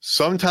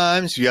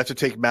Sometimes you have to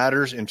take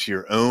matters into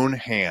your own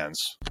hands.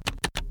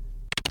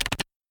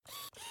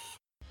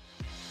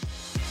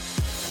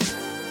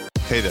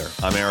 Hey there,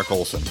 I'm Eric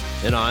Olson.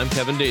 And I'm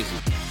Kevin Daisy.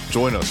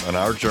 Join us on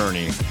our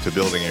journey to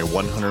building a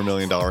 $100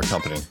 million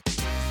company.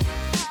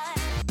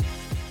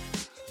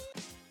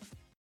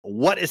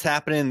 What is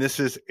happening? This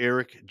is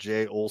Eric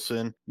J.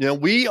 Olson.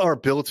 We are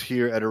built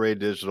here at Array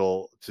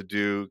Digital to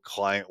do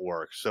client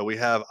work. So we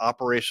have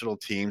operational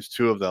teams,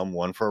 two of them,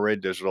 one for Array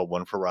Digital,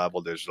 one for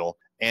Rival Digital,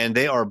 and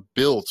they are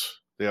built,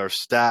 they are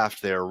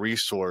staffed, they are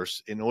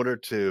resourced in order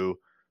to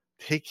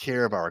take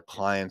care of our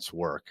clients'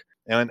 work.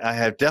 And I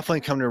have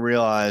definitely come to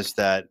realize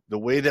that the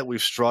way that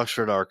we've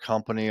structured our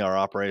company, our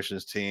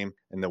operations team,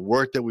 and the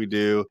work that we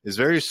do is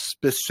very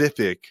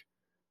specific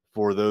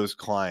for those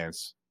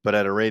clients. But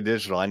at Array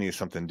Digital, I need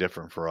something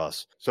different for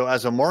us. So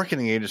as a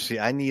marketing agency,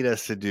 I need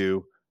us to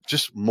do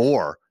just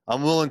more.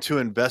 I'm willing to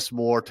invest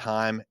more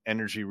time,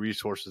 energy,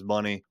 resources,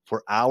 money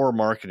for our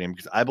marketing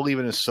because I believe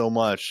in it so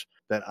much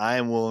that I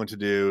am willing to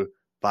do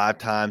 5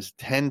 times,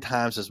 10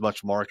 times as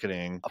much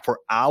marketing for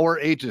our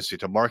agency,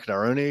 to market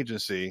our own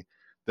agency,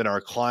 than our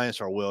clients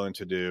are willing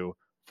to do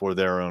for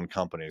their own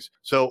companies.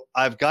 So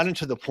I've gotten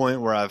to the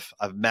point where I've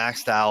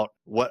maxed out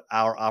what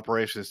our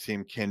operations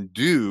team can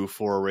do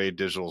for Array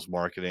Digital's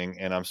marketing,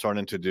 and I'm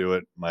starting to do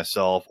it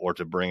myself or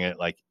to bring it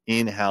like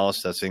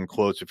in-house, that's in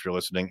quotes if you're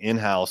listening,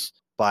 in-house,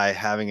 by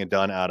having it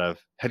done out of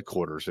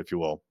headquarters, if you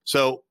will.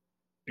 So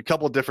a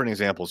couple of different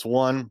examples.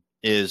 One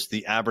is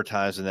the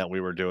advertising that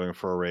we were doing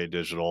for Array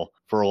Digital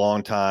for a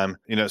long time.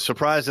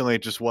 Surprisingly,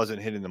 it just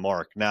wasn't hitting the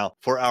mark. Now,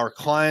 for our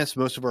clients,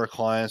 most of our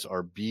clients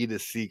are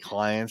B2C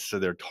clients, so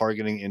they're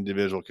targeting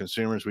individual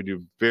consumers. We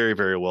do very,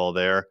 very well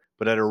there.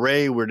 But at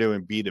Array, we're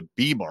doing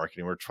B2B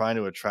marketing. We're trying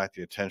to attract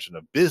the attention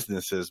of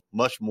businesses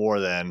much more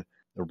than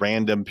the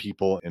random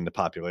people in the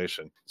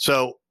population.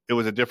 So it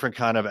was a different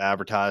kind of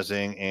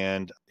advertising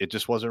and it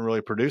just wasn't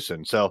really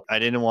producing. So I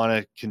didn't want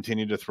to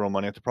continue to throw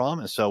money at the problem.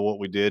 And so what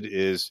we did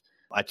is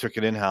I took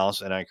it in-house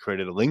and I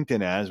created a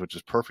LinkedIn ads, which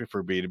is perfect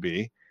for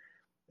B2B,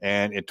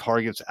 and it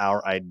targets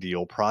our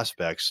ideal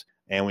prospects.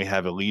 And we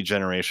have a lead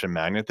generation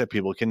magnet that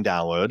people can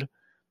download.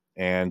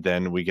 And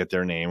then we get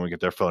their name, we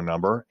get their phone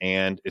number,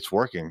 and it's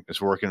working.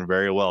 It's working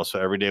very well. So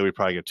every day we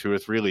probably get 2 or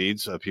 3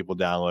 leads of people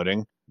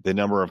downloading. The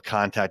number of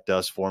contact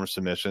us form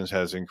submissions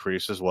has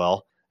increased as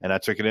well. And I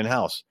took it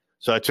in-house.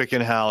 So I took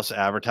in-house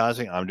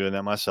advertising. I'm doing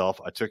that myself.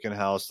 I took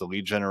in-house the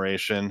lead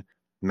generation,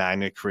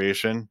 magnet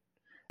creation.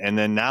 And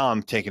then now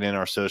I'm taking in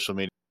our social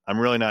media. I'm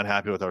really not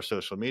happy with our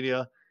social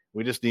media.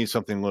 We just need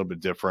something a little bit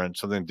different,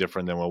 something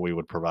different than what we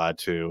would provide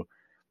to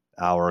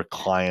our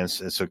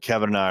clients. And so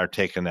Kevin and I are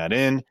taking that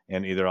in,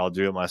 and either I'll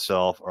do it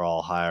myself or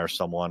I'll hire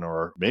someone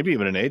or maybe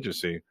even an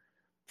agency,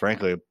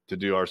 frankly, to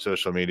do our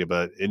social media.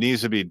 But it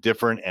needs to be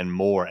different and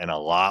more and a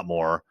lot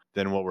more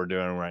than what we're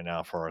doing right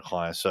now for our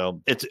clients.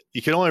 So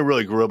you can only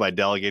really grow by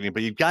delegating,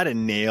 but you've got to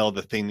nail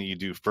the thing that you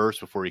do first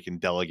before you can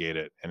delegate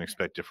it and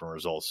expect different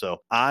results.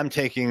 So I'm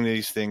taking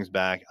these things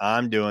back.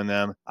 I'm doing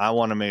them. I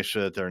want to make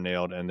sure that they're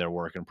nailed and they're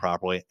working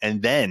properly.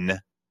 And then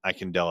I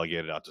can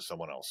delegate it out to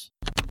someone else.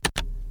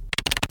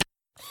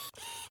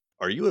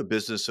 Are you a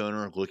business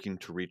owner looking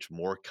to reach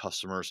more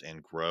customers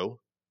and grow?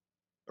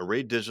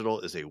 Array Digital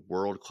is a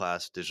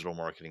world-class digital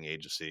marketing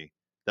agency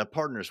that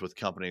partners with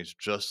companies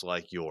just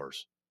like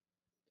yours.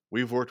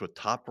 We've worked with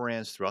top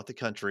brands throughout the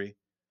country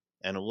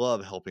and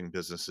love helping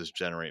businesses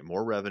generate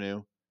more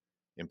revenue,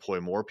 employ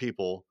more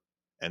people,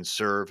 and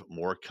serve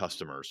more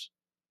customers.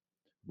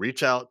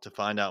 Reach out to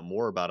find out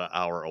more about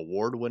our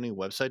award-winning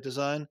website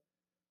design,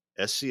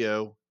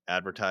 SEO,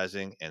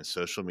 advertising, and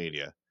social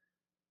media.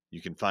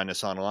 You can find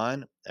us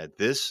online at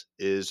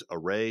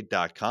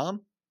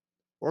thisisarray.com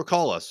or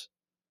call us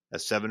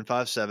at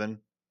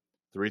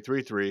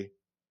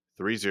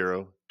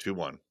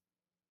 757-333-3021.